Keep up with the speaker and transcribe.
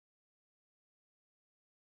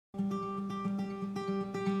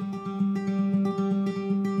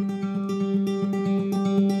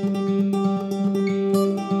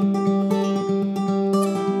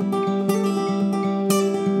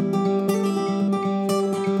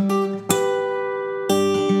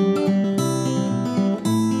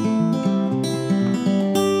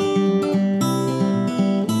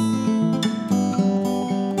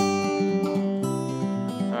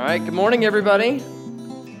morning, everybody.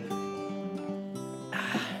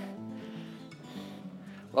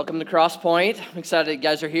 Welcome to Crosspoint. I'm excited you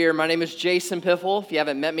guys are here. My name is Jason Piffle. If you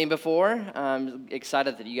haven't met me before, I'm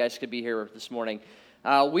excited that you guys could be here this morning.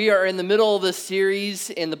 We are in the middle of this series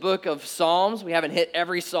in the book of Psalms. We haven't hit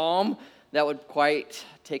every psalm. That would quite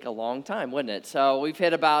take a long time, wouldn't it? So we've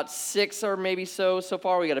hit about 6 or maybe so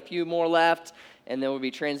far. We got a few more left, and then we'll be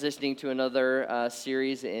transitioning to another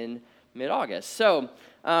series in mid-August.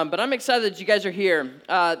 But I'm excited that you guys are here.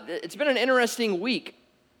 It's been an interesting week.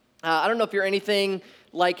 I don't know if you're anything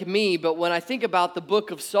like me, but when I think about the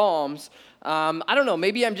book of Psalms, I don't know,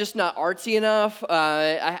 maybe I'm just not artsy enough.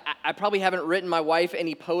 I probably haven't written my wife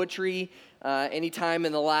any poetry anytime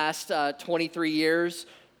in the last 23 years,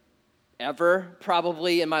 ever,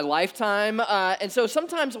 probably in my lifetime. And so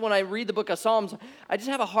sometimes when I read the book of Psalms, I just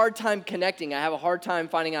have a hard time connecting. I have a hard time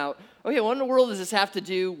finding out, okay, what in the world does this have to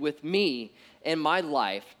do with me and my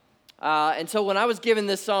life? And so when I was given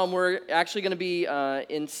this psalm, we're actually going to be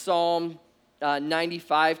in Psalm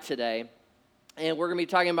 95 today, and we're going to be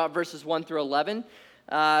talking about verses 1 through 11.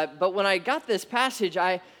 But when I got this passage,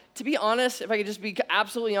 to be honest, if I could just be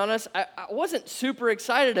absolutely honest, I wasn't super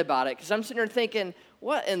excited about it, because I'm sitting there thinking,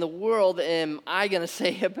 what in the world am I going to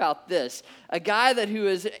say about this? A guy who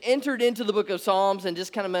has entered into the book of Psalms and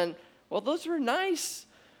just kind of meant, well, those were nice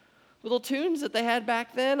little tunes that they had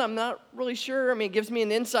back then. I'm not really sure. I mean, it gives me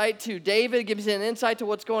an insight to David, it gives me an insight to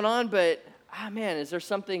what's going on, but, man, is there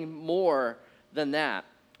something more than that?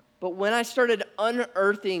 But when I started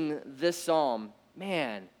unearthing this psalm,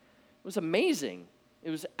 man, it was amazing. It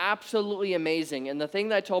was absolutely amazing. And the thing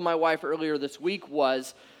that I told my wife earlier this week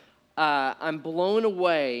was, I'm blown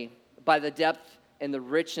away by the depth and the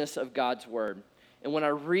richness of God's word. And when I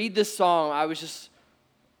read this song, I was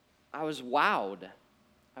wowed.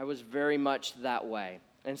 I was very much that way.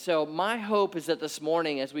 And so my hope is that this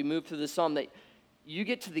morning, as we move through this psalm, that you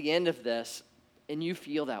get to the end of this and you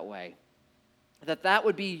feel that way. That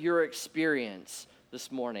would be your experience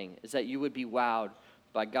this morning, is that you would be wowed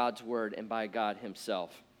by God's word and by God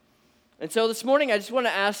himself. And so this morning, I just want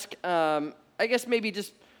to ask, I guess maybe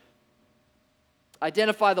just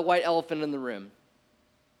identify the white elephant in the room.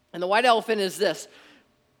 And the white elephant is this.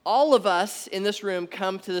 All of us in this room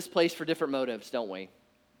come to this place for different motives, don't we?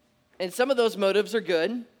 And some of those motives are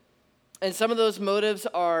good, and some of those motives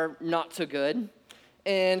are not so good.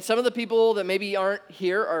 And some of the people that maybe aren't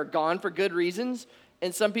here are gone for good reasons,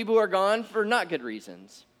 and some people are gone for not good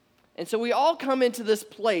reasons. And so we all come into this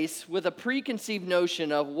place with a preconceived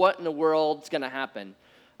notion of what in the world's going to happen.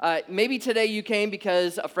 Maybe today you came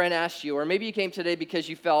because a friend asked you, or maybe you came today because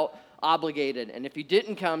you felt obligated. And if you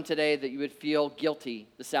didn't come today, that you would feel guilty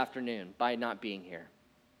this afternoon by not being here.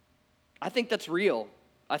 I think that's real.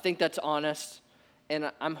 I think that's honest, and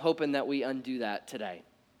I'm hoping that we undo that today.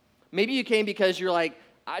 Maybe you came because you're like,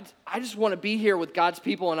 I just want to be here with God's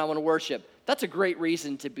people and I want to worship. That's a great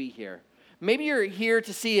reason to be here. Maybe you're here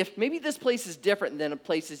to see if maybe this place is different than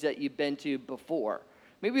places that you've been to before.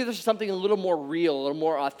 Maybe there's something a little more real, a little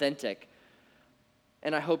more authentic.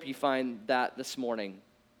 And I hope you find that this morning.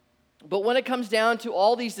 But when it comes down to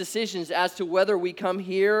all these decisions as to whether we come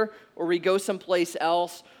here or we go someplace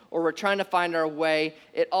else or we're trying to find our way,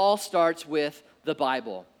 it all starts with the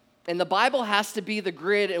Bible. And the Bible has to be the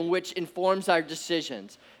grid in which informs our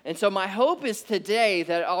decisions. And so my hope is today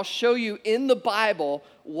that I'll show you in the Bible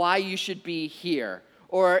why you should be here.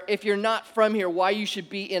 Or if you're not from here, why you should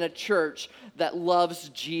be in a church that loves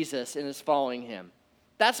Jesus and is following him.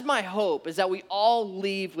 That's my hope, is that we all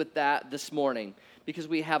leave with that this morning, because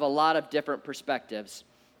we have a lot of different perspectives.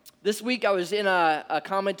 This week I was in a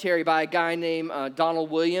commentary by a guy named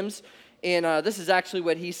Donald Williams, and this is actually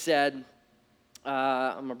what he said.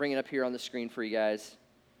 I'm going to bring it up here on the screen for you guys.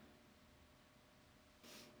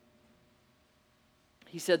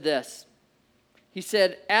 He said this. He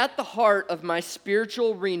said, "At the heart of my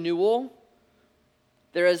spiritual renewal,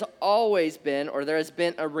 there has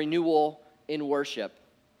been a renewal in worship."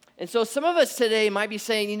 And so some of us today might be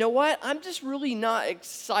saying, you know what? I'm just really not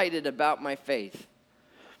excited about my faith.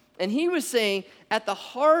 And he was saying, at the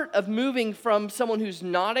heart of moving from someone who's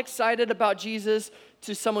not excited about Jesus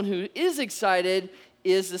to someone who is excited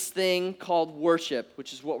is this thing called worship,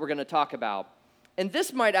 which is what we're going to talk about. And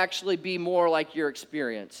this might actually be more like your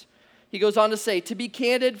experience. He goes on to say, "To be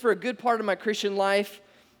candid, for a good part of my Christian life,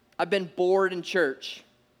 I've been bored in church.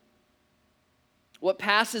 What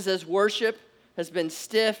passes as worship has been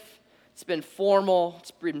stiff, it's been formal,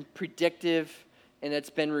 it's been predictive, and it's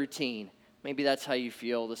been routine." Maybe that's how you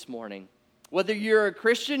feel this morning. Whether you're a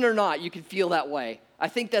Christian or not, you can feel that way. I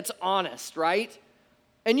think that's honest, right?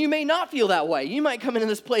 And you may not feel that way. You might come into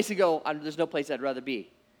this place and go, there's no place I'd rather be.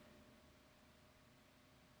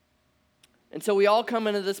 And so we all come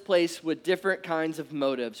into this place with different kinds of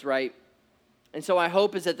motives, right? And so my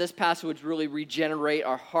hope is that this passage would really regenerate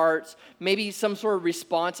our hearts. Maybe some sort of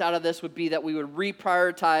response out of this would be that we would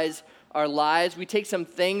reprioritize our lives. We take some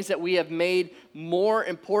things that we have made more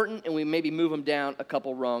important and we maybe move them down a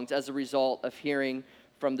couple rungs as a result of hearing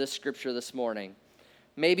from this scripture this morning.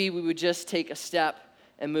 Maybe we would just take a step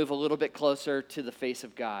and move a little bit closer to the face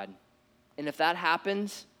of God. And if that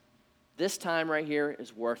happens, this time right here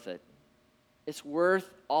is worth it. It's worth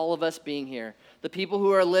all of us being here. The people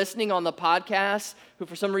who are listening on the podcast, who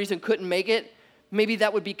for some reason couldn't make it, maybe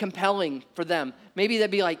that would be compelling for them. Maybe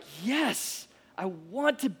they'd be like, yes, I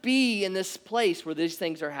want to be in this place where these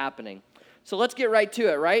things are happening. So let's get right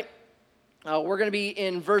to it, right? We're going to be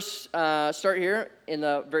in start here in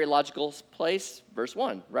the very logical place, verse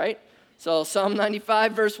 1, right? So Psalm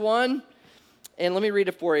 95, verse 1, and let me read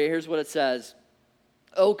it for you. Here's what it says.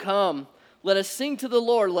 "O come, let us sing to the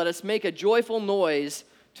Lord. Let us make a joyful noise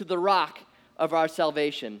to the rock of our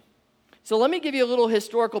salvation." So let me give you a little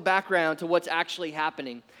historical background to what's actually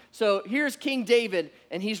happening. So here's King David,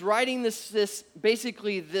 and he's writing this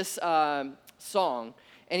song,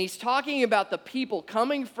 and he's talking about the people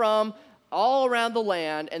coming from all around the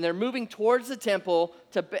land, and they're moving towards the temple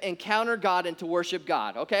to encounter God and to worship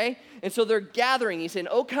God, okay? And so they're gathering. He's saying,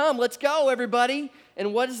 "Oh, come, let's go, everybody."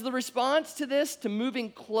 And what is the response to this? To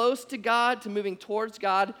moving close to God, to moving towards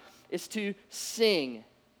God, is to sing.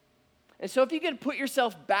 And so if you could put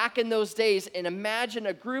yourself back in those days and imagine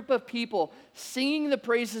a group of people singing the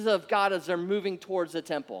praises of God as they're moving towards the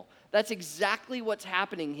temple. That's exactly what's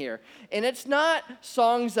happening here. And it's not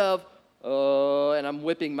songs of, "Oh," and I'm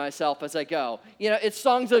whipping myself as I go. It's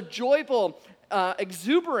songs of joyful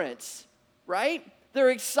exuberance, right?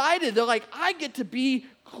 They're excited. They're like, I get to be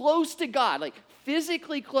close to God, like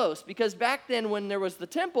physically close. Because back then when there was the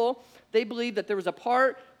temple, they believed that there was a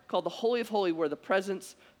part called the Holy of Holies where the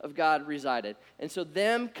presence of God resided. And so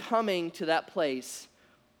them coming to that place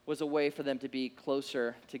was a way for them to be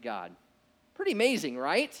closer to God. Pretty amazing,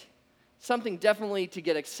 right? Something definitely to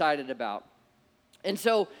get excited about. And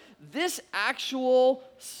so this actual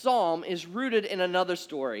psalm is rooted in another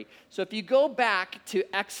story. So if you go back to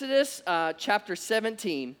Exodus chapter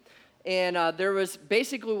 17, and there was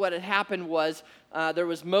basically what had happened was there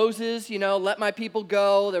was Moses, let my people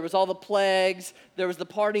go. There was all the plagues. There was the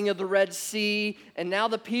parting of the Red Sea. And now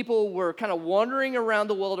the people were kind of wandering around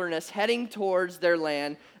the wilderness, heading towards their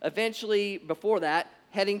land. Eventually, before that,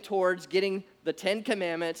 heading towards getting the 10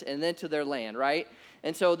 Commandments and then to their land, right?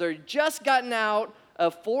 And so they're just gotten out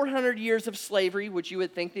of 400 years of slavery, which you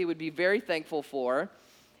would think they would be very thankful for.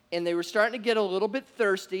 And they were starting to get a little bit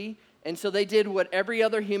thirsty. And so they did what every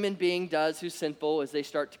other human being does who's sinful, is they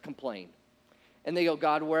start to complain. And they go,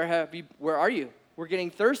 "God, where are you? We're getting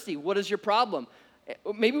thirsty. What is your problem?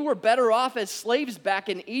 Maybe we're better off as slaves back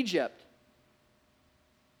in Egypt."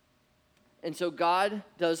 And so God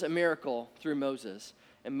does a miracle through Moses.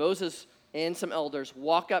 And Moses and some elders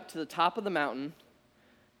walk up to the top of the mountain,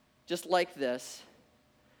 just like this.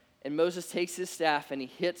 And Moses takes his staff and he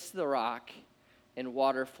hits the rock and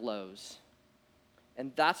water flows.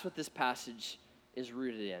 And that's what this passage is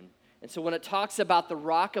rooted in. And so when it talks about the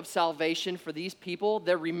rock of salvation for these people,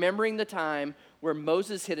 they're remembering the time where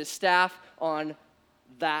Moses hit his staff on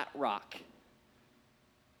that rock.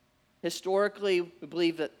 Historically, we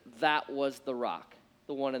believe that that was the rock,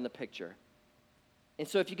 the one in the picture. And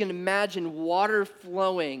so if you can imagine water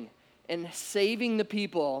flowing and saving the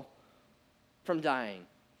people from dying,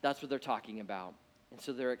 that's what they're talking about. And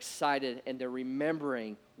so they're excited and they're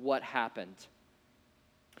remembering what happened.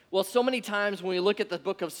 Well, so many times when we look at the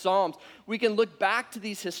book of Psalms, we can look back to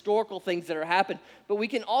these historical things that are happened, but we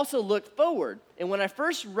can also look forward. And when I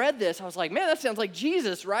first read this, I was like, man, that sounds like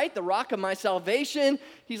Jesus, right? The rock of my salvation.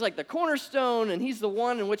 He's like the cornerstone, and he's the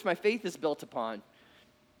one in which my faith is built upon.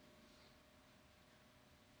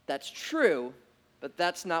 That's true, but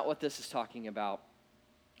that's not what this is talking about.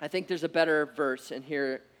 I think there's a better verse, and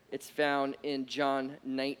here it's found in John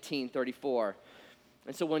 19:34.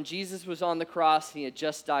 And so when Jesus was on the cross and he had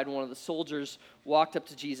just died, one of the soldiers walked up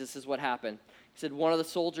to Jesus. This is what happened. He said, one of the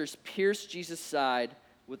soldiers pierced Jesus' side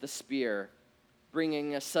with a spear,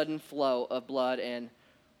 bringing a sudden flow of blood and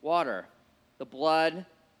water. The blood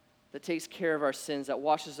that takes care of our sins, that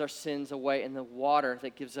washes our sins away, and the water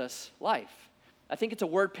that gives us life. I think it's a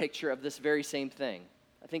word picture of this very same thing.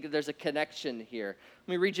 I think that there's a connection here.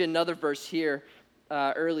 Let me read you another verse here.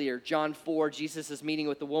 Earlier, John 4, Jesus is meeting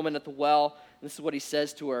with the woman at the well. And this is what he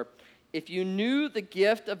says to her. If you knew the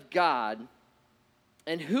gift of God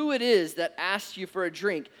and who it is that asked you for a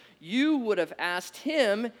drink, you would have asked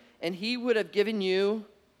him, and he would have given you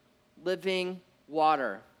living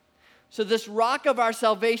water. So this rock of our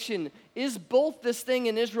salvation is both this thing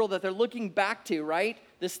in Israel that they're looking back to, right?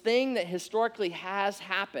 This thing that historically has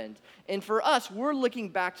happened. And for us, we're looking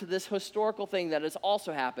back to this historical thing that has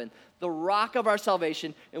also happened. The rock of our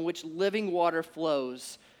salvation in which living water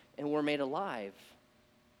flows and we're made alive.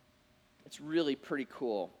 It's really pretty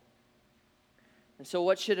cool. And so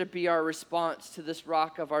what should it be our response to this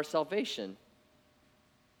rock of our salvation?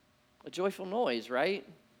 A joyful noise, right?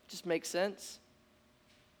 Just makes sense.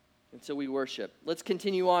 And so we worship. Let's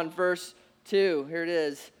continue on, verse 2. Here it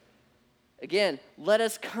is. Again, let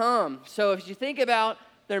us come. So if you think about,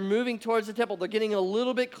 they're moving towards the temple. They're getting a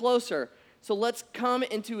little bit closer. So let's come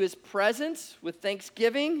into his presence with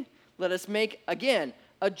thanksgiving. Let us make, again,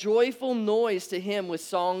 a joyful noise to him with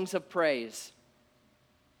songs of praise.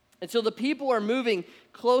 And so the people are moving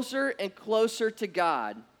closer and closer to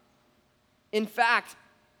God. In fact,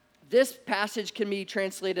 this passage can be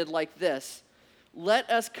translated like this. Let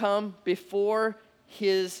us come before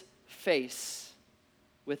his face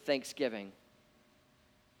with thanksgiving.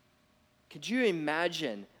 Could you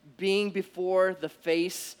imagine being before the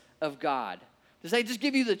face of God? Does that just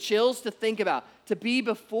give you the chills to think about? To be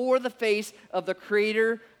before the face of the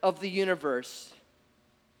creator of the universe.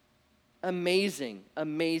 Amazing,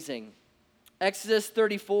 amazing. Exodus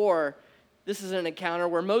 34, this is an encounter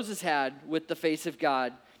where Moses had with the face of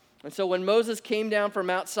God. And so when Moses came down from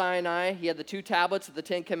Mount Sinai, he had the 2 tablets of the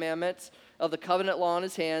 10 commandments of the covenant law in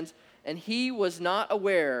his hands, and he was not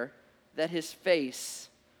aware that his face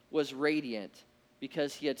was radiant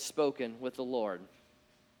because he had spoken with the Lord.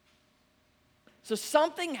 So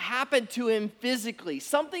something happened to him physically.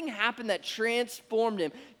 Something happened that transformed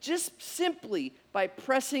him just simply by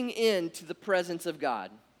pressing into the presence of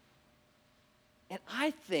God. And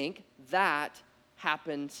I think that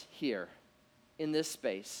happens here in this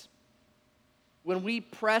space. When we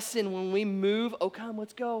press in, when we move, oh come,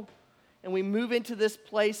 let's go. And we move into this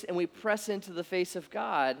place and we press into the face of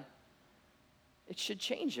God, it should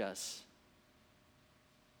change us.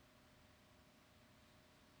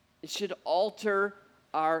 It should alter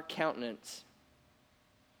our countenance.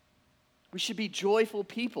 We should be joyful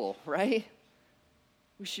people, right?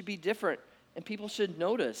 We should be different, and people should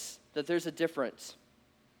notice that there's a difference.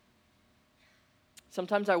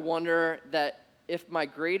 Sometimes I wonder that if my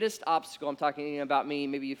greatest obstacle, I'm talking about me,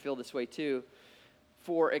 maybe you feel this way too,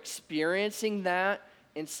 for experiencing that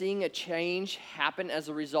and seeing a change happen as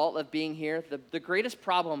a result of being here, the greatest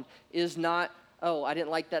problem is not, oh, I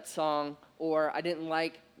didn't like that song, or I didn't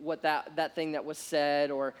like what that thing that was said,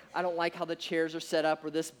 or I don't like how the chairs are set up, or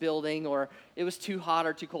this building, or it was too hot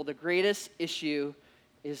or too cold. The greatest issue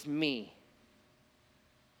is me.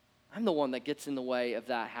 I'm the one that gets in the way of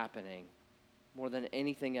that happening more than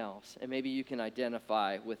anything else, and maybe you can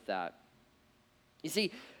identify with that. You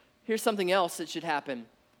see, here's something else that should happen.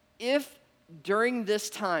 If during this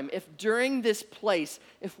time, if during this place,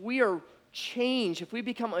 if we are changed, if we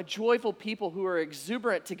become a joyful people who are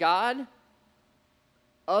exuberant to God,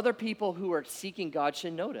 other people who are seeking God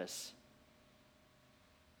should notice.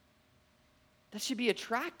 That should be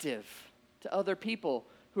attractive to other people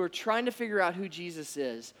who are trying to figure out who Jesus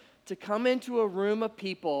is, to come into a room of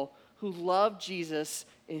people who love Jesus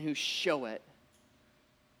and who show it.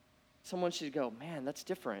 Someone should go, man, that's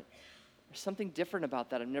different. There's something different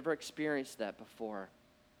about that. I've never experienced that before.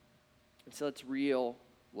 And so it's real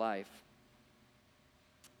life.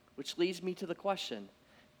 Which leads me to the question,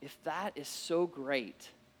 if that is so great,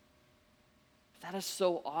 if that is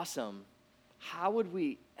so awesome, how would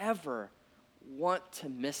we ever want to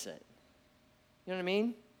miss it? You know what I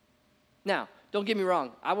mean? Now, don't get me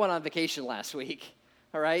wrong. I went on vacation last week,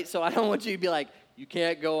 all right? So I don't want you to be like, you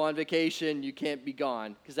can't go on vacation, you can't be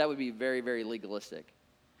gone, because that would be very, very legalistic.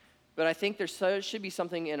 But I think there should be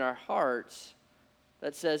something in our hearts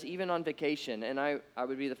that says, even on vacation, and I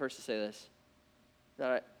would be the first to say this,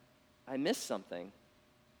 that I missed something.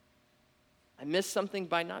 I missed something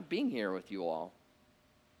by not being here with you all.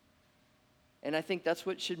 And I think that's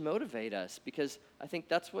what should motivate us, because I think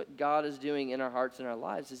that's what God is doing in our hearts and our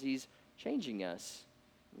lives, is he's changing us.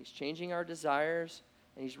 He's changing our desires,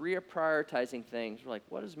 and he's reprioritizing things. We're like,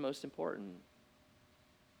 what is most important?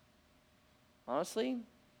 Honestly,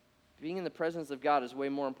 being in the presence of God is way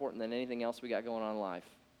more important than anything else we got going on in life.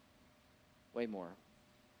 Way more.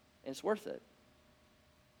 And it's worth it.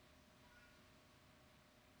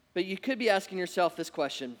 But you could be asking yourself this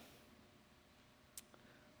question.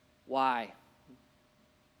 Why?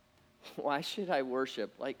 Why should I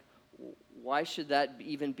worship? Like, why should that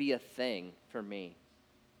even be a thing for me?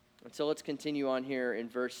 And so let's continue on here in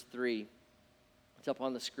verse 3. It's up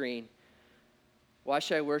on the screen. Why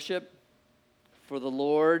should I worship? For the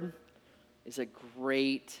Lord is a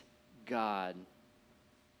great God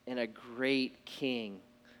and a great King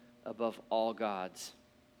above all gods.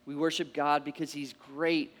 We worship God because he's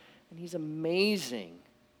great and he's amazing.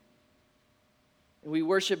 And we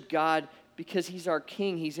worship God because he's our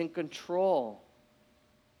King. He's in control.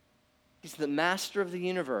 He's the master of the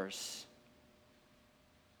universe.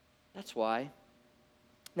 That's why.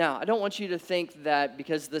 Now, I don't want you to think that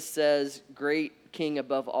because this says great King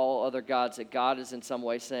above all other gods, that God is in some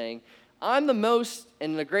way saying, I'm the most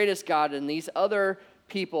and the greatest God, and these other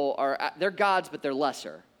people they're gods, but they're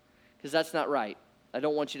lesser. Because that's not right. I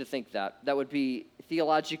don't want you to think that. That would be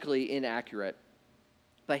theologically inaccurate.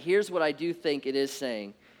 But here's what I do think it is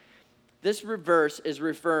saying. This verse is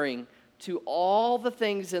referring to all the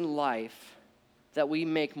things in life that we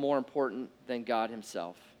make more important than God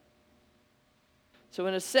himself. So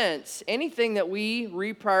in a sense, anything that we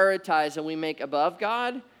reprioritize and we make above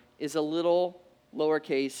God is a little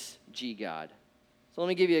lowercase g God. So let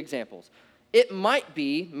me give you examples. It might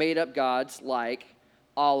be made-up gods like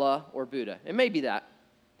Allah or Buddha. It may be that.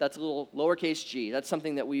 That's a little lowercase g. That's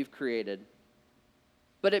something that we've created.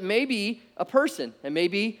 But it may be a person. It may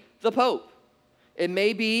be the Pope. It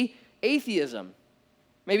may be atheism.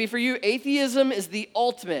 Maybe for you, atheism is the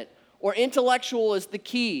ultimate, or intellectual is the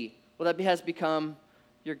key. Well, that has become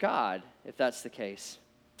your God, if that's the case.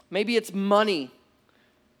 Maybe it's money.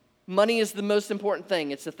 Money is the most important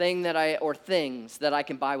thing. It's the thing or things that I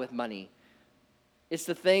can buy with money. It's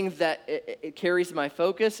the thing that it carries my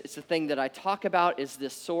focus. It's the thing that I talk about is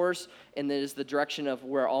this source, and that is the direction of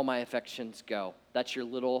where all my affections go. That's your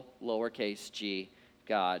little lowercase g,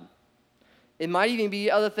 God. It might even be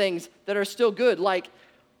other things that are still good, like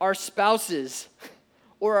our spouses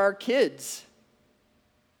or our kids.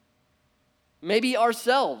 Maybe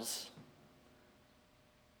ourselves.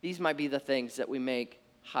 These might be the things that we make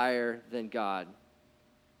higher than God,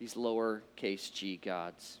 these lowercase g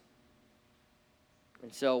gods.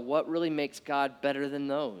 And so what really makes God better than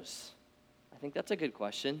those? I think that's a good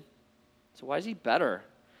question. So why is he better?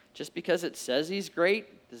 Just because it says he's great,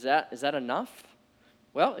 is that enough?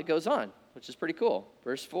 Well, it goes on, which is pretty cool.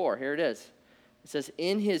 Verse 4, here it is. It says,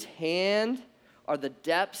 in his hand are the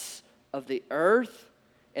depths of the earth,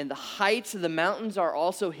 and the heights of the mountains are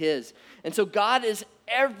also his. And so God is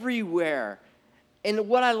everywhere. And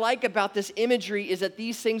what I like about this imagery is that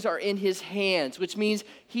these things are in his hands, which means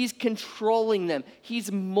he's controlling them.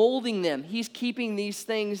 He's molding them. He's keeping these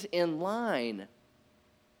things in line.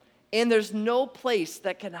 And there's no place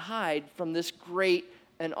that can hide from this great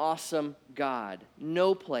and awesome God.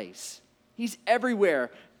 No place. He's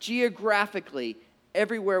everywhere, geographically,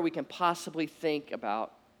 everywhere we can possibly think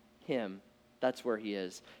about him. That's where he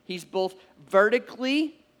is. He's both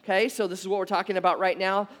vertically, okay, so this is what we're talking about right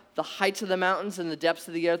now, the heights of the mountains and the depths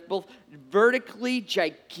of the earth, both vertically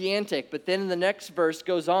gigantic. But then in the next verse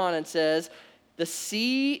goes on and says, the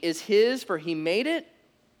sea is his, for he made it,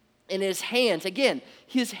 and his hands, again,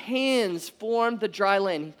 his hands formed the dry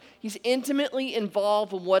land. He's intimately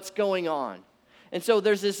involved in what's going on. And so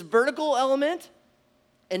there's this vertical element,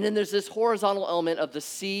 and then there's this horizontal element of the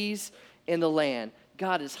seas and the land.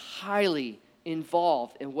 God is highly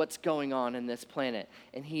involved in what's going on in this planet,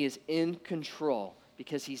 and he is in control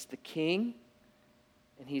because he's the king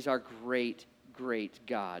and he's our great, great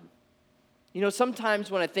God. You know,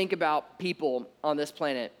 sometimes when I think about people on this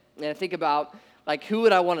planet, and I think about, like, who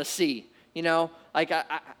would I want to see? You know, like,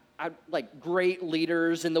 I like great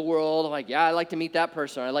leaders in the world. I'm like, yeah, I'd like to meet that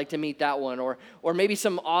person. Or I'd like to meet that one. Or maybe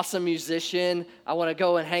some awesome musician. I want to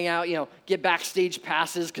go and hang out, you know, get backstage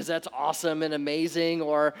passes because that's awesome and amazing.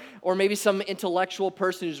 Or maybe some intellectual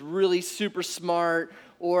person who's really super smart.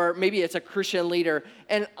 Or maybe it's a Christian leader.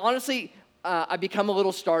 And honestly, I become a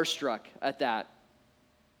little starstruck at that.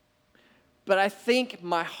 But I think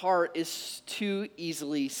my heart is too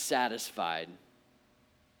easily satisfied.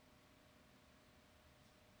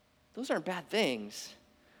 Those aren't bad things.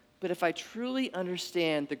 But if I truly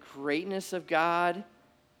understand the greatness of God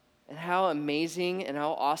and how amazing and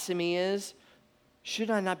how awesome he is, should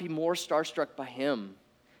I not be more starstruck by him?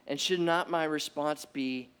 And should not my response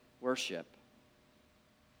be worship?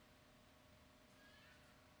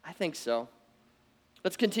 I think so.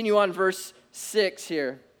 Let's continue on verse 6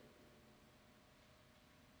 here.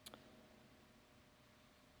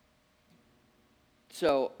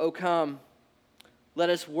 So, O come, let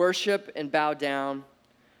us worship and bow down.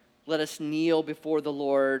 Let us kneel before the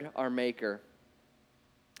Lord our Maker.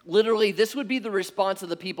 Literally, this would be the response of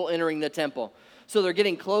the people entering the temple. So they're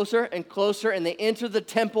getting closer and closer, and they enter the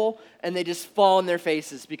temple, and they just fall on their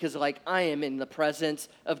faces because they're like, I am in the presence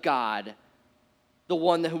of God, the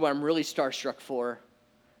one who I'm really starstruck for.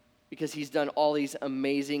 because he's done all these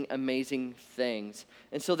amazing, amazing things.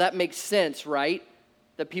 And so that makes sense, right?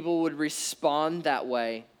 That people would respond that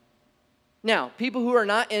way. Now, people who are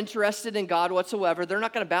not interested in God whatsoever, they're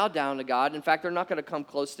not going to bow down to God. In fact, they're not going to come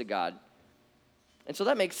close to God. And so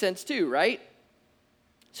that makes sense too, right?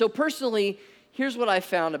 So personally, here's what I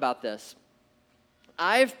found about this.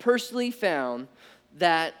 I've personally found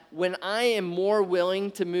that when I am more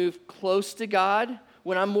willing to move close to God,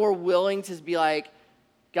 when I'm more willing to be like,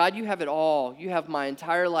 God, you have it all. You have my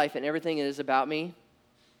entire life and everything it is about me.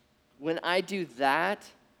 When I do that,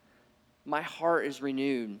 my heart is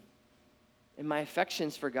renewed. And my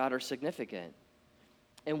affections for God are significant.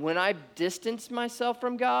 And when I distance myself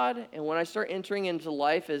from God, and when I start entering into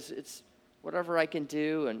life as it's whatever I can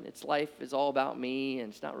do, and it's life is all about me,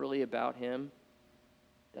 and it's not really about him,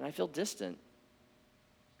 then I feel distant.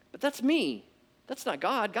 But that's me. That's not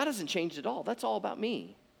God. God hasn't changed at all. That's all about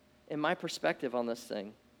me and my perspective on this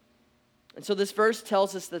thing. And so this verse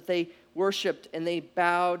tells us that they worshiped and they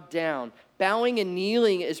bowed down. Bowing and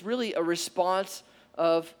kneeling is really a response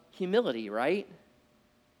of humility, right?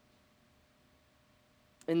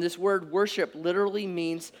 And this word worship literally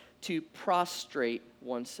means to prostrate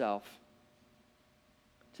oneself.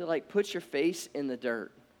 To like put your face in the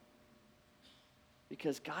dirt.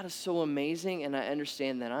 Because God is so amazing and I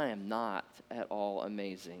understand that I am not at all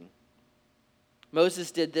amazing.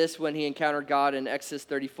 Moses did this when he encountered God in Exodus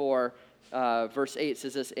 34, verse 8. It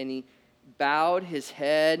says this, and he bowed his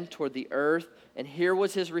head toward the earth, and here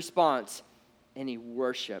was his response, and he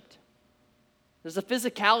worshiped. There's a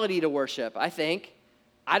physicality to worship, I think.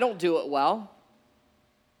 I don't do it well.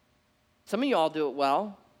 Some of y'all do it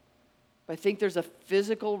well. But I think there's a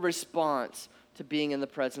physical response to being in the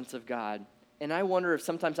presence of God. And I wonder if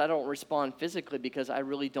sometimes I don't respond physically because I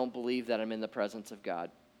really don't believe that I'm in the presence of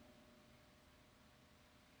God.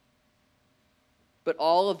 But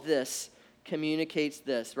all of this communicates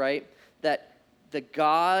this, right? That the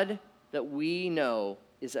God that we know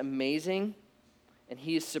is amazing, and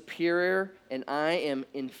he is superior, and I am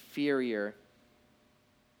inferior.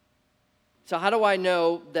 So how do I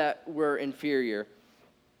know that we're inferior?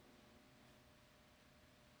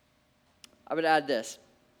 I would add this.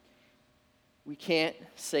 We can't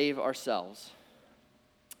save ourselves.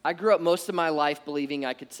 I grew up most of my life believing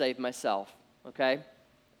I could save myself, okay?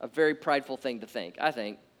 A very prideful thing to think, I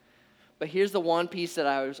think. But here's the one piece that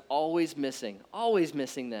I was always missing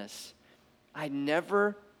this. I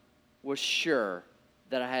never was sure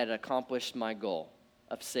that I had accomplished my goal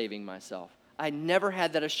of saving myself. I never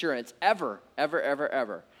had that assurance, ever.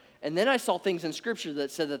 And then I saw things in Scripture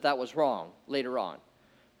that said that was wrong later on.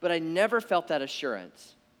 But I never felt that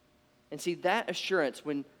assurance. And see, that assurance,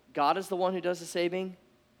 when God is the one who does the saving,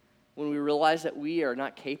 when we realize that we are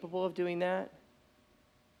not capable of doing that,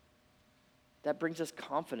 that brings us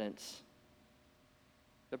confidence.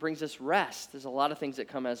 That brings us rest. There's a lot of things that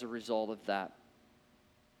come as a result of that.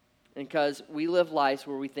 And because we live lives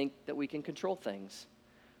where we think that we can control things.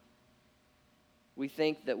 We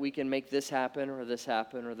think that we can make this happen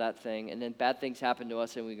or that thing, and then bad things happen to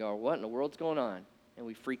us and we go, what in the world's going on? And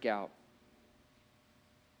we freak out.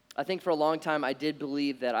 I think for a long time I did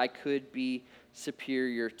believe that I could be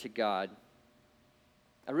superior to God.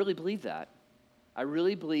 I really believed that. I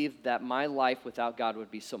really believed that my life without God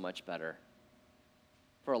would be so much better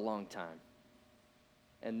for a long time.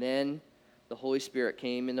 And then the Holy Spirit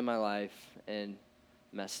came into my life and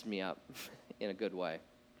messed me up in a good way.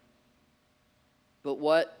 But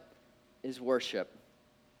what is worship?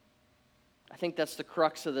 I think that's the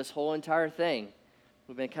crux of this whole entire thing.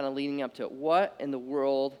 We've been kind of leading up to it. What in the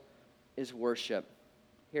world is worship?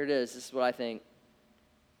 Here it is. This is what I think.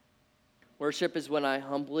 Worship is when I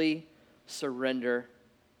humbly surrender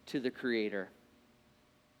to the Creator.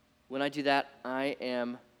 When I do that, I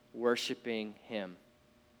am worshiping Him.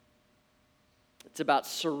 It's about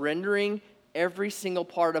surrendering every single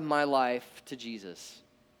part of my life to Jesus.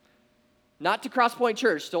 Not to Crosspoint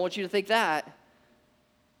Church, don't want you to think that,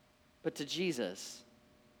 but to Jesus.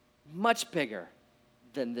 Much bigger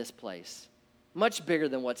than this place. Much bigger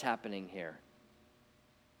than what's happening here.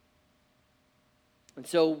 And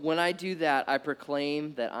so when I do that, I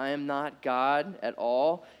proclaim that I am not God at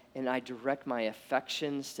all, and I direct my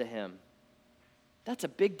affections to Him. That's a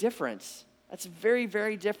big difference. That's very,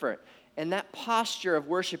 very different. And that posture of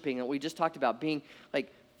worshiping that we just talked about, being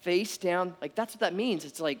like face down, like that's what that means.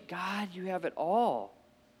 It's like, God, you have it all.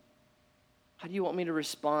 How do you want me to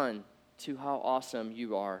respond to how awesome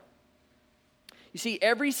you are? You see,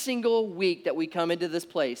 every single week that we come into this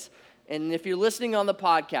place, and if you're listening on the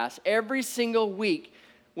podcast, every single week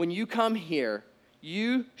when you come here,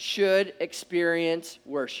 you should experience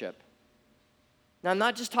worship. Now, I'm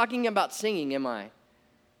not just talking about singing, am I?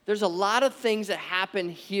 There's a lot of things that happen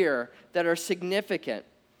here that are significant.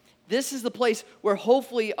 This is the place where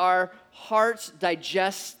hopefully our hearts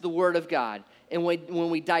digest the Word of God. And when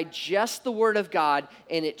we digest the Word of God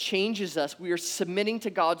and it changes us, we are submitting to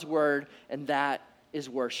God's Word, and that is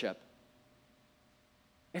worship.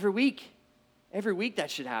 Every week that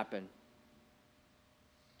should happen.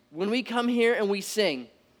 When we come here and we sing,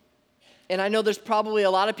 and I know there's probably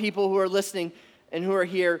a lot of people who are listening and who are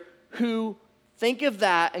here who think of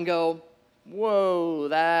that and go, whoa,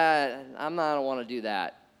 I don't want to do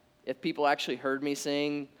that. If people actually heard me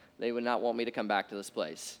sing, they would not want me to come back to this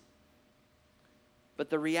place. But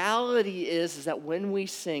the reality is that when we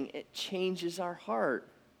sing, it changes our heart.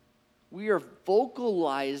 We are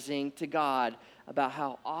vocalizing to God about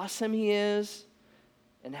how awesome He is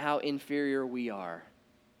and how inferior we are.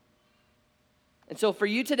 And so for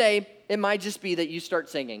you today, it might just be that you start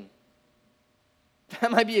singing.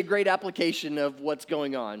 That might be a great application of what's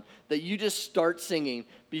going on, that you just start singing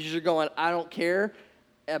because you're going, I don't care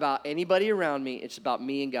about anybody around me. It's about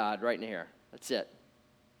me and God right in here. That's it.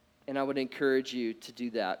 And I would encourage you to do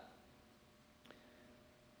that.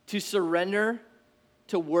 To surrender,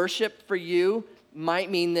 to worship for you might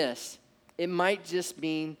mean this. It might just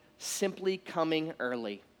mean simply coming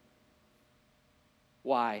early.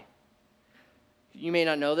 Why? You may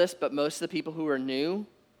not know this, but most of the people who are new,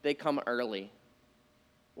 they come early.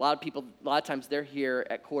 A lot of times they're here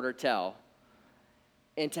at quarter till.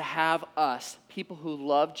 And to have us, people who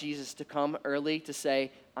love Jesus, to come early to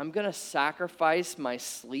say, I'm going to sacrifice my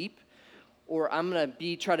sleep, or I'm going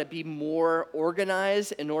to try to be more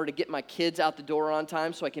organized in order to get my kids out the door on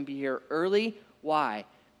time so I can be here early. Why?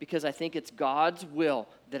 Because I think it's God's will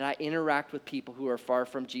that I interact with people who are far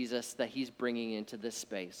from Jesus that He's bringing into this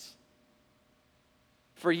space.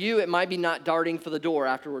 For you, it might be not darting for the door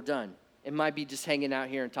after we're done. It might be just hanging out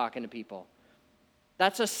here and talking to people.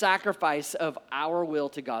 That's a sacrifice of our will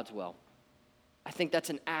to God's will. I think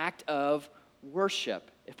that's an act of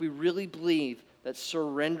worship. If we really believe that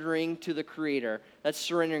surrendering to the Creator, that's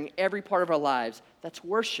surrendering every part of our lives, that's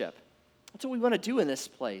worship. That's what we want to do in this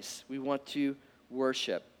place. We want to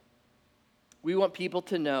worship. We want people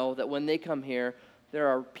to know that when they come here, there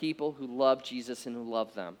are people who love Jesus and who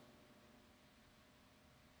love them.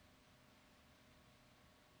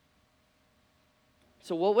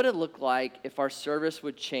 So what would it look like if our service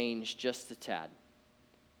would change just a tad?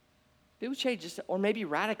 It would change just, or maybe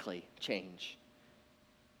radically change.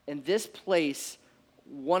 And this place,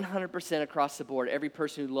 100% across the board, every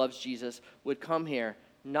person who loves Jesus would come here,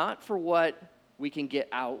 not for what we can get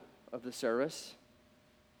out of the service,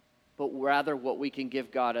 but rather what we can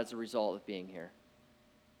give God as a result of being here.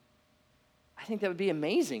 I think that would be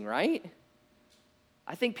amazing, right?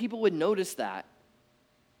 I think people would notice that.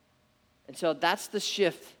 And so that's the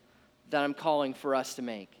shift that I'm calling for us to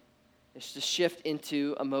make. It's to shift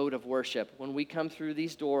into a mode of worship. When we come through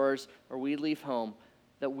these doors or we leave home,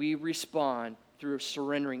 that we respond through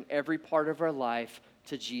surrendering every part of our life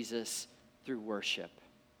to Jesus through worship.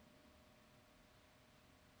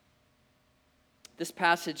 This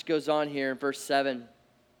passage goes on here in verse 7.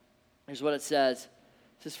 Here's what it says.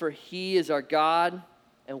 It says, "For He is our God,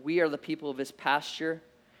 and we are the people of His pasture,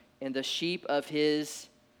 and the sheep of His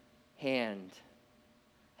hand."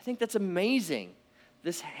 I think that's amazing,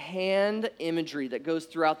 this hand imagery that goes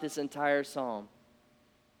throughout this entire psalm.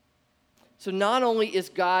 So not only is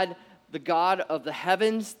God the God of the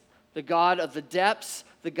heavens, the God of the depths,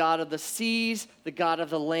 the God of the seas, the God of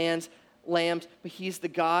the lambs, but He's the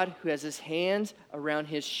God who has His hands around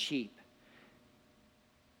His sheep,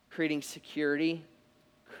 creating security,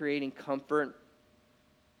 creating comfort.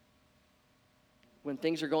 When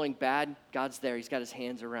things are going bad, God's there. He's got His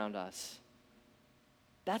hands around us.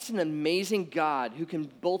 That's an amazing God who can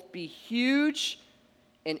both be huge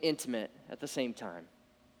and intimate at the same time.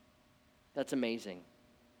 That's amazing.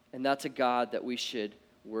 And that's a God that we should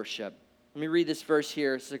worship. Let me read this verse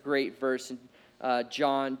here. It's a great verse in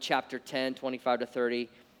John chapter 10, 25 to 30.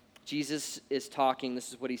 Jesus is talking. This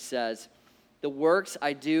is what He says. "The works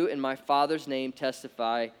I do in my Father's name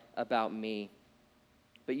testify about me.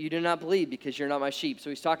 But you do not believe because you're not my sheep." So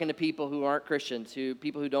He's talking to people who aren't Christians,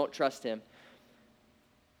 people who don't trust Him.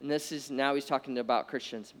 And now He's talking about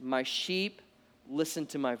Christians. "My sheep listen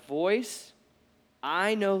to my voice.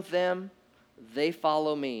 I know them. They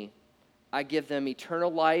follow me. I give them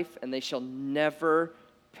eternal life, and they shall never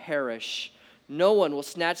perish. No one will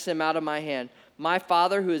snatch them out of my hand. My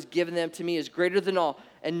Father who has given them to me is greater than all,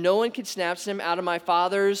 and no one can snatch them out of my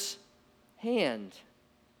Father's hand.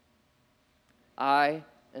 I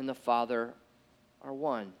and the Father are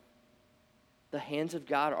one." The hands of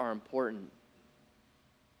God are important.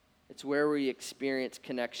 It's where we experience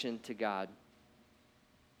connection to God.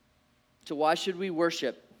 So why should we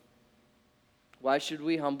worship? Why should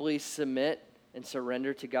we humbly submit and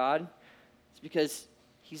surrender to God? It's because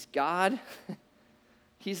He's God.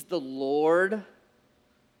 He's the Lord.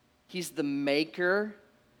 He's the maker.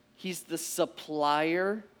 He's the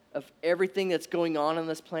supplier of everything that's going on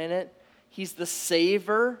this planet. He's the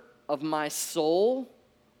saver of my soul,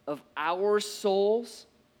 of our souls.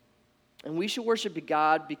 And we should worship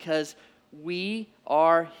God because we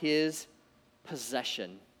are His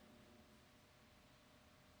possession.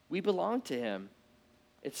 We belong to Him.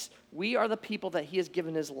 We are the people that He has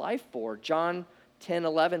given His life for. John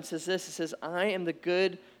 10:11 says this. It says, I am the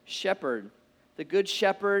good shepherd. The good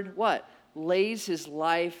shepherd, what? Lays his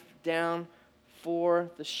life down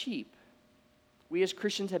for the sheep. We as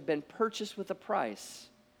Christians have been purchased with a price,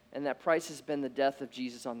 and that price has been the death of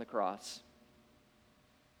Jesus on the cross.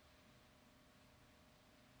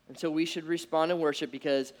 And so we should respond in worship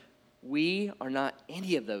because we are not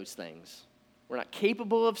any of those things. We're not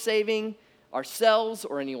capable of saving ourselves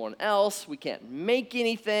or anyone else. We can't make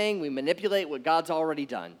anything. We manipulate what God's already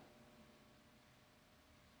done.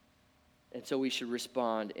 And so we should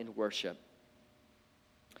respond in worship.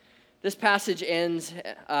 This passage ends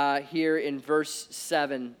here in verse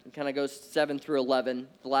 7. It kind of goes 7 through 11,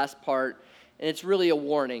 the last part. And it's really a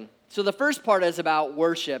warning. So the first part is about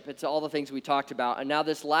worship. It's all the things we talked about. And now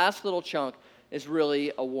this last little chunk is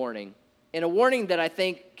really a warning. And a warning that I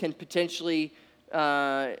think can potentially,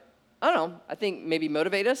 I think maybe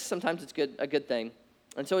motivate us. Sometimes it's a good thing.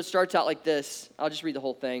 And so it starts out like this. I'll just read the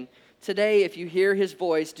whole thing. Today, if you hear His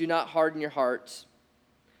voice, do not harden your hearts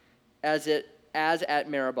as at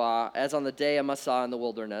Meribah, as on the day of Massah in the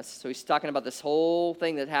wilderness. So he's talking about this whole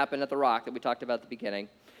thing that happened at the rock that we talked about at the beginning.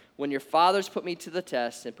 When your fathers put me to the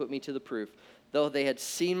test and put me to the proof, though they had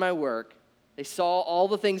seen my work, they saw all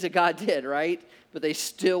the things that God did, right? But they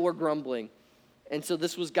still were grumbling. And so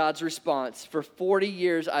this was God's response. For 40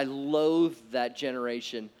 years, I loathed that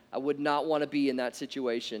generation. I would not want to be in that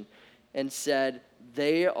situation. And said,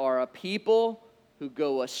 they are a people who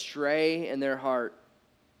go astray in their heart,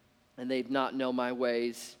 and they've not known my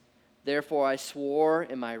ways. Therefore I swore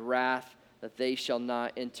in my wrath that they shall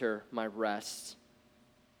not enter my rest.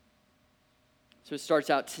 So it starts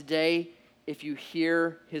out, today, if you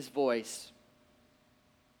hear His voice.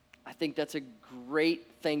 I think that's a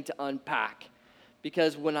great thing to unpack.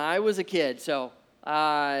 Because when I was a kid,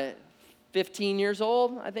 15 years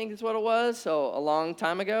old, I think is what it was, so a long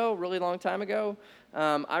time ago, really long time ago,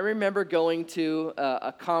 I remember going to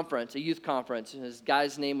a conference, a youth conference. His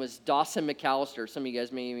guy's name was Dawson McAllister. Some of you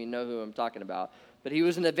guys may even know who I'm talking about. But he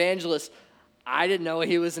was an evangelist. I didn't know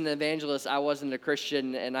he was an evangelist. I wasn't a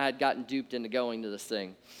Christian, and I had gotten duped into going to this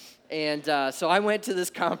thing. And so I went to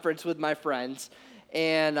this conference with my friends,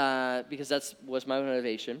 and because that was my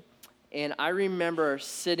motivation. And I remember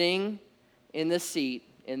sitting in this seat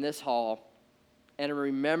in this hall, and I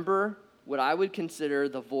remember what I would consider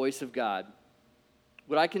the voice of God,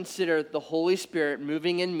 what I consider the Holy Spirit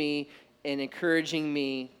moving in me and encouraging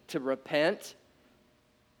me to repent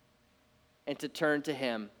and to turn to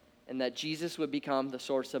Him, and that Jesus would become the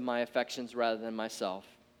source of my affections rather than myself.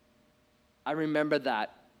 I remember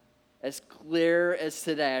that as clear as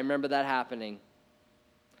today. I remember that happening,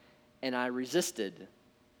 and I resisted.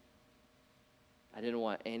 I didn't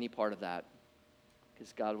want any part of that.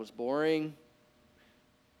 Because God was boring.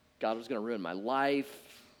 God was going to ruin my life.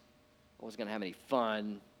 I wasn't going to have any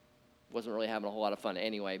fun. Wasn't really having a whole lot of fun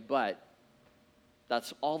anyway, but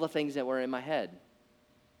that's all the things that were in my head.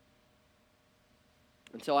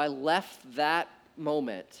 And so I left that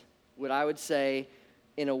moment, what I would say,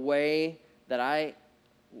 in a way that I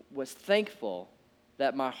was thankful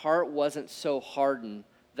that my heart wasn't so hardened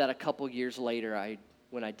that a couple years later,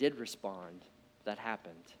 when I did respond, that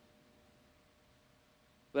happened.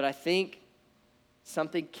 But I think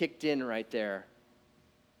something kicked in right there,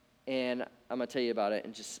 and I'm going to tell you about it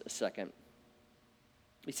in just a second.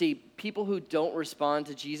 You see, people who don't respond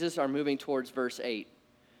to Jesus are moving towards verse 8.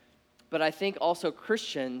 But I think also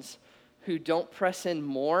Christians who don't press in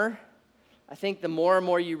more, I think the more and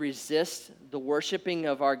more you resist the worshiping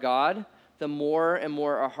of our God, the more and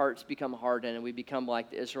more our hearts become hardened, and we become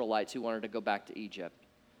like the Israelites who wanted to go back to Egypt.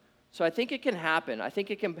 So I think it can happen. I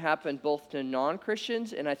think it can happen both to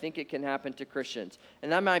non-Christians, and I think it can happen to Christians. And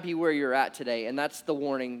that might be where you're at today, and that's the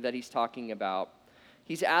warning that he's talking about.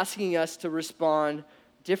 He's asking us to respond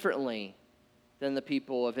differently than the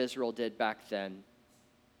people of Israel did back then,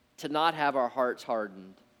 to not have our hearts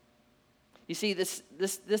hardened. You see, this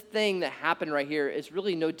thing that happened right here is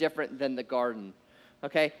really no different than the garden,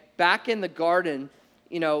 okay? Back in the garden,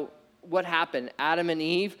 what happened? Adam and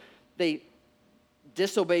Eve, they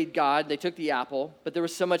disobeyed God, they took the apple, but there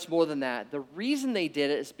was so much more than that. The reason they did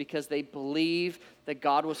it is because they believed that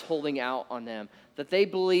God was holding out on them, that they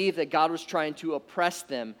believed that God was trying to oppress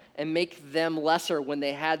them and make them lesser when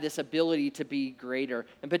they had this ability to be greater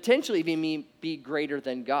and potentially even be greater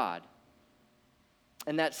than God.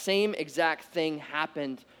 And that same exact thing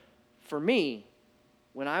happened for me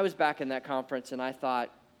when I was back in that conference and I thought,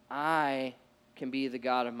 I can be the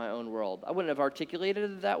God of my own world. I wouldn't have articulated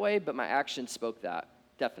it that way, but my actions spoke that,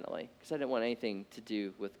 definitely, because I didn't want anything to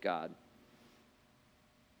do with God.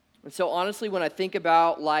 And so honestly, when I think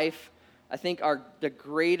about life, I think the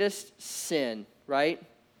greatest sin, right?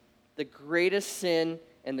 The greatest sin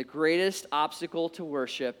and the greatest obstacle to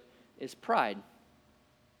worship is pride.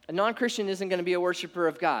 A non-Christian isn't going to be a worshiper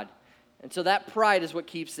of God. And so that pride is what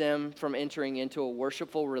keeps them from entering into a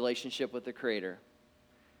worshipful relationship with the Creator.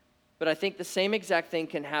 But I think the same exact thing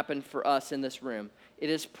can happen for us in this room. It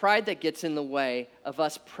is pride that gets in the way of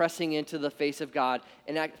us pressing into the face of God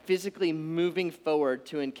and physically moving forward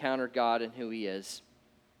to encounter God and who He is.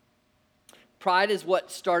 Pride is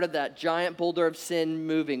what started that giant boulder of sin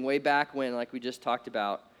moving way back when, like we just talked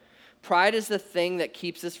about. Pride is the thing that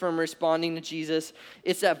keeps us from responding to Jesus.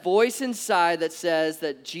 It's that voice inside that says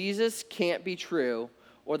that Jesus can't be true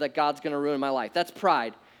or that God's going to ruin my life. That's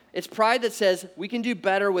pride. It's pride that says we can do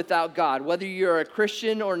better without God, whether you're a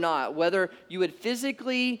Christian or not, whether you would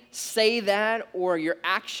physically say that or your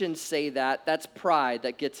actions say that, that's pride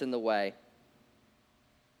that gets in the way.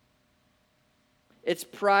 It's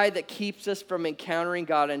pride that keeps us from encountering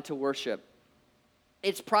God and to worship.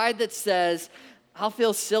 It's pride that says, I'll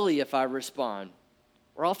feel silly if I respond,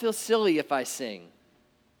 or I'll feel silly if I sing.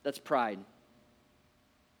 That's pride.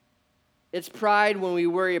 It's pride when we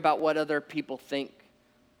worry about what other people think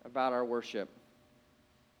about our worship,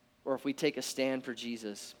 or if we take a stand for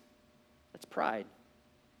Jesus. That's pride.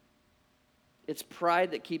 It's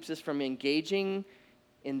pride that keeps us from engaging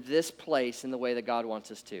in this place in the way that God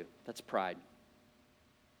wants us to. That's pride.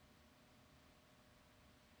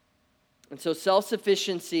 And so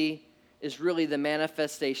self-sufficiency is really the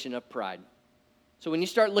manifestation of pride. So when you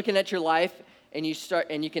start looking at your life and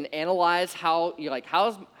you can analyze how you're like,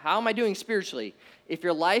 how am I doing spiritually? If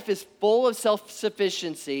your life is full of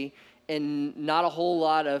self-sufficiency and not a whole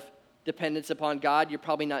lot of dependence upon God, you're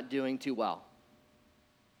probably not doing too well.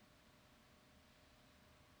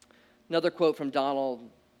 Another quote from Donald,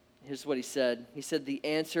 here's what he said. He said, the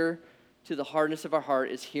answer to the hardness of our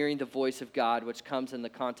heart is hearing the voice of God, which comes in the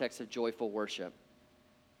context of joyful worship.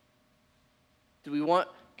 Do we want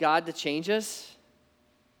God to change us?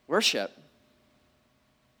 Worship.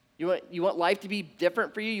 You want life to be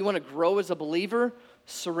different for you? You want to grow as a believer?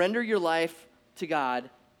 Surrender your life to God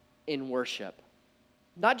in worship.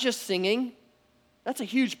 Not just singing. That's a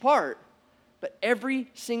huge part. But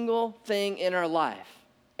every single thing in our life,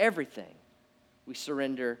 everything, we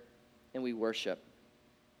surrender and we worship.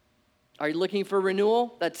 Are you looking for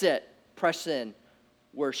renewal? That's it. Press in.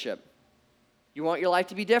 Worship. You want your life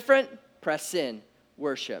to be different? Press in.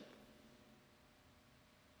 Worship.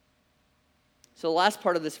 So the last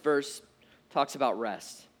part of this verse talks about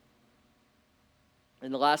rest.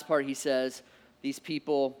 In the last part he says, these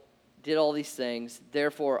people did all these things.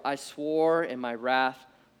 Therefore I swore in my wrath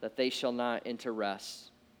that they shall not enter rest.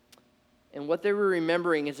 And what they were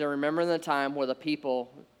remembering is they're remembering the time where the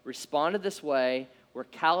people responded this way, were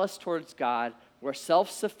callous towards God, were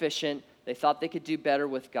self-sufficient. They thought they could do better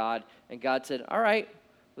with God. And God said, all right,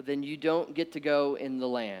 well then you don't get to go in the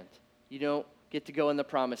land. You don't get to go in the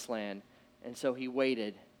promised land. And so he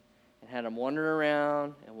waited and had them wander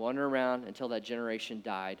around until that generation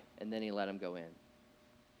died, and then he let them go in.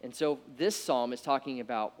 And so this psalm is talking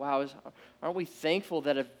about, wow, aren't we thankful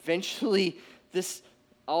that eventually this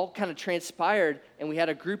all kind of transpired, and we had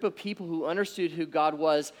a group of people who understood who God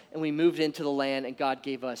was, and we moved into the land, and God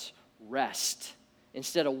gave us rest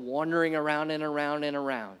instead of wandering around and around and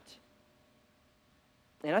around.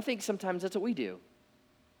 And I think sometimes that's what we do.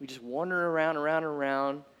 We just wander around.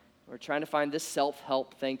 We're trying to find this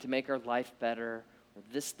self-help thing to make our life better, or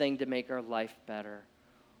this thing to make our life better,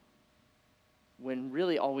 when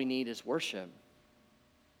really all we need is worship.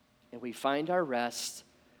 And we find our rest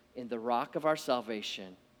in the rock of our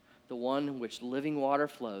salvation, the one in which living water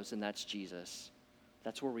flows, and that's Jesus.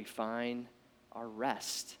 That's where we find our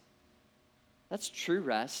rest. That's true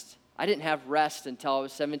rest. I didn't have rest until I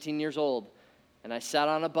was 17 years old, and I sat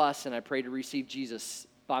on a bus and I prayed to receive Jesus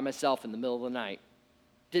by myself in the middle of the night.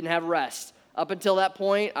 Didn't have rest. Up until that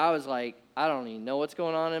point, I was like, I don't even know what's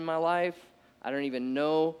going on in my life. I don't even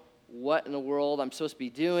know what in the world I'm supposed to be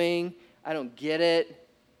doing. I don't get it.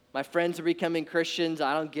 My friends are becoming Christians.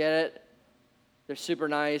 I don't get it. They're super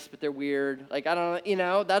nice, but they're weird. Like, I don't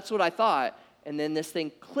know, that's what I thought. And then this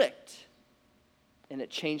thing clicked, and it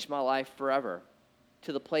changed my life forever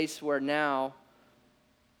to the place where now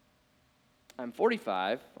I'm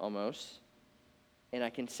 45 almost, and I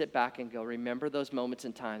can sit back and go, remember those moments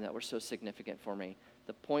in time that were so significant for me.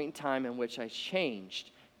 The point in time in which I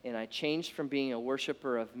changed, and I changed from being a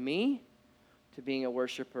worshiper of me to being a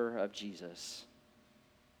worshiper of Jesus.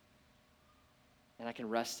 And I can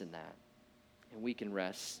rest in that, and we can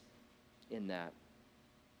rest in that.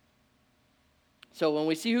 So when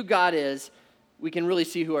we see who God is, we can really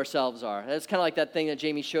see who ourselves are. That's kind of like that thing that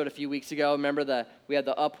Jamie showed a few weeks ago. Remember we had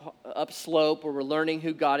the up slope where we're learning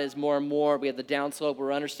who God is more and more. We have the down slope where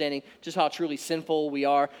we're understanding just how truly sinful we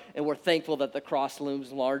are, and we're thankful that the cross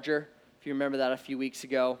looms larger. If you remember that a few weeks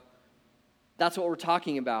ago. That's what we're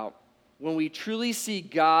talking about. When we truly see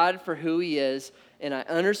God for who he is, and I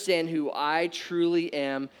understand who I truly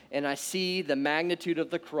am, and I see the magnitude of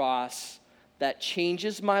the cross, that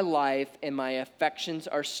changes my life, and my affections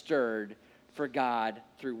are stirred for God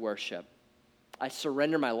through worship. I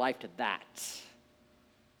surrender my life to that.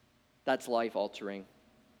 That's life-altering.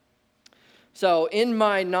 So in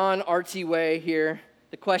my non-artsy way here,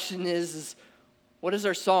 the question is what is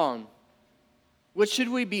our song? What should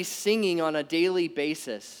we be singing on a daily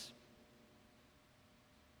basis?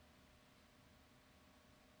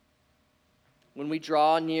 When we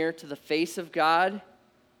draw near to the face of God,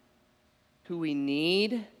 who we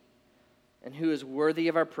need and who is worthy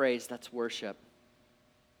of our praise, that's worship.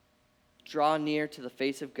 Draw near to the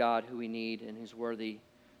face of God, who we need and who's worthy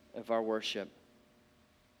of our worship.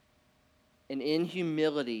 And in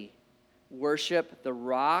humility, worship the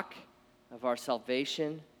rock of our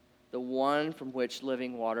salvation, the one from which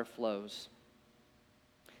living water flows.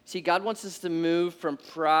 See, God wants us to move from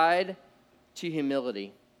pride to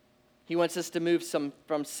humility. He wants us to move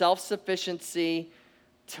from self-sufficiency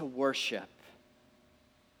to worship.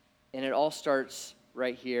 And it all starts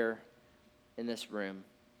right here in this room.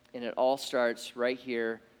 And it all starts right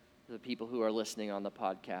here for the people who are listening on the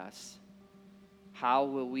podcast. How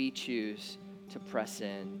will we choose to press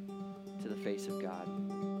in to the face of God?